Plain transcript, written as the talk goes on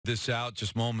this out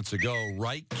just moments ago.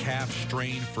 Right calf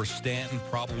strain for Stanton,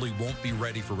 probably won't be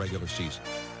ready for regular season.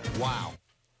 Wow.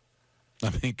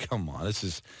 I mean, come on. This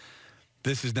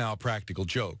is now a practical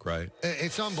joke, right?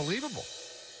 It's unbelievable.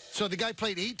 So the guy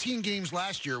played 18 games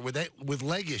last year with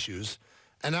leg issues,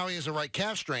 and now he has a right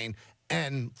calf strain.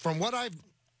 And from what I've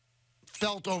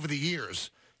felt over the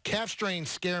years, calf strains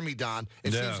scare me, Don.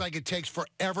 It seems like it takes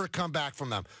forever to come back from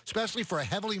them, especially for a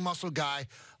heavily muscled guy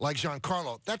like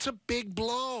Giancarlo. That's a big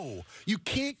blow. You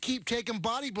can't keep taking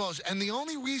body blows. And the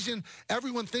only reason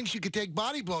everyone thinks you could take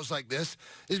body blows like this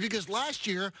is because last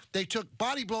year they took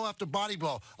body blow after body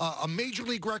blow. A Major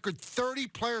League record, 30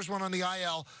 players went on the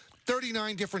IL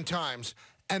 39 different times,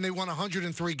 and they won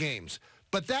 103 games.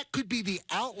 But that could be the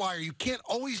outlier. You can't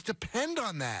always depend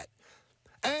on that.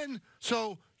 And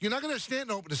so you're not going to have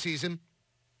Stanton open the season.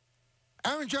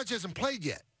 Aaron Judge hasn't played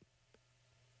yet.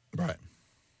 Right.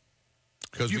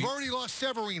 You've already lost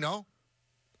Severino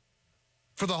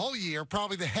for the whole year,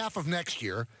 probably the half of next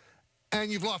year.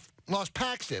 And you've lost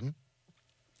Paxton.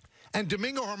 And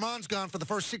Domingo Germán's gone for the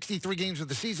first 63 games of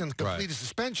the season to complete a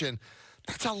suspension.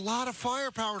 That's a lot of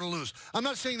firepower to lose. I'm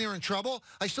not saying they're in trouble.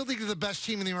 I still think they're the best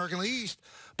team in the American League East.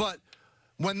 But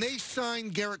when they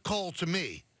signed Garrett Cole to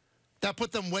me, that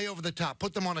put them way over the top,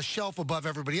 put them on a shelf above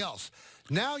everybody else.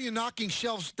 Now you're knocking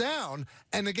shelves down,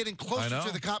 and they're getting closer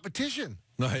to the competition.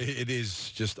 No, it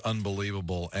is just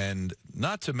unbelievable. And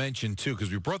not to mention, too, because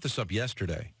we brought this up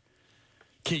yesterday,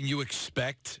 can you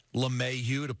expect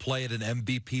LeMahieu to play at an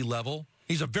MVP level?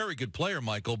 He's a very good player,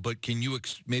 Michael, but can you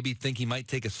maybe think he might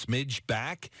take a smidge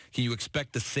back? Can you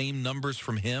expect the same numbers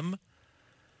from him?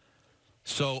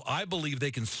 So I believe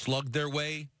they can slug their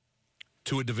way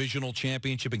to a divisional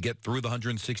championship and get through the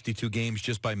 162 games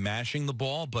just by mashing the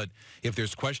ball. But if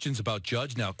there's questions about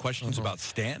Judge, now questions about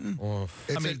Stanton.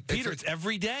 I mean, Peter, it's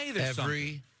every day there's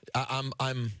something.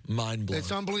 I'm mind blown.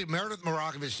 It's unbelievable. Meredith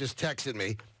Morakovich just texted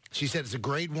me. She said it's a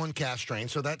grade 1 calf strain,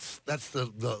 so that's the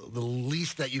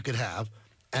least that you could have,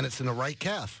 and it's in the right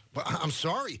calf. But I'm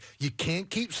sorry, you can't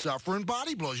keep suffering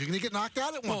body blows. You're going to get knocked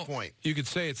out at one point. You could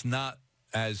say it's not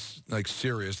as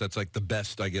serious. That's like the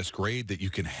best, I guess, grade that you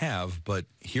can have. But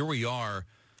here we are,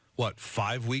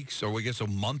 5 weeks or I guess a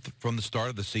month from the start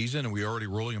of the season, and we're already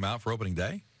ruling him out for opening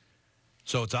day.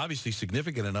 So it's obviously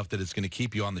significant enough that it's going to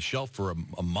keep you on the shelf for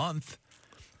a month.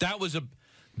 That was a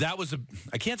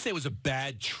I can't say it was a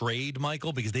bad trade,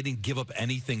 Michael, because they didn't give up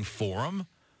anything for him.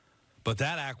 But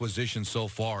that acquisition so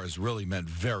far has really meant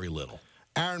very little.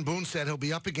 Aaron Boone said he'll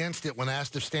be up against it when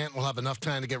asked if Stanton will have enough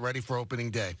time to get ready for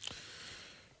opening day.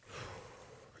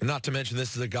 Not to mention,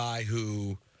 this is a guy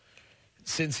who,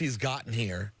 since he's gotten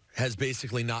here, has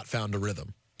basically not found a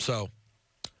rhythm. So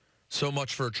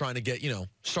much for trying to get,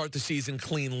 start the season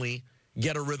cleanly,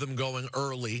 get a rhythm going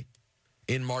early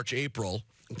in March, April.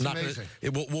 It's amazing.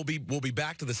 We'll be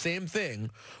back to the same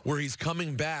thing where he's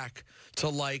coming back to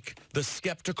like the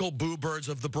skeptical boo birds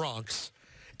of the Bronx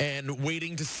and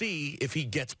waiting to see if he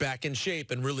gets back in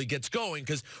shape and really gets going,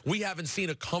 because we haven't seen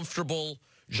a comfortable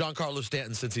Giancarlo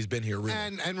Stanton since he's been here, really.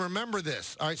 And remember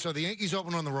this. All right, so the Yankees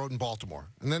open on the road in Baltimore,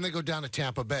 and then they go down to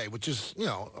Tampa Bay, which is,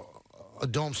 a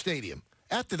dome stadium.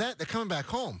 After that, they're coming back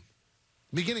home,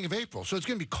 beginning of April, so it's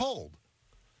going to be cold.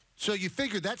 So you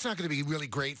figure that's not going to be really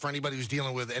great for anybody who's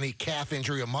dealing with any calf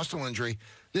injury or muscle injury.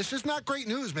 This is not great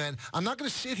news, man. I'm not going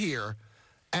to sit here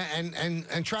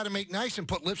and try to make nice and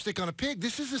put lipstick on a pig.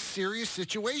 This is a serious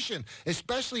situation,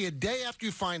 especially a day after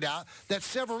you find out that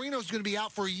Severino's going to be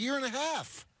out for a year and a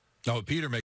half. Oh, Peter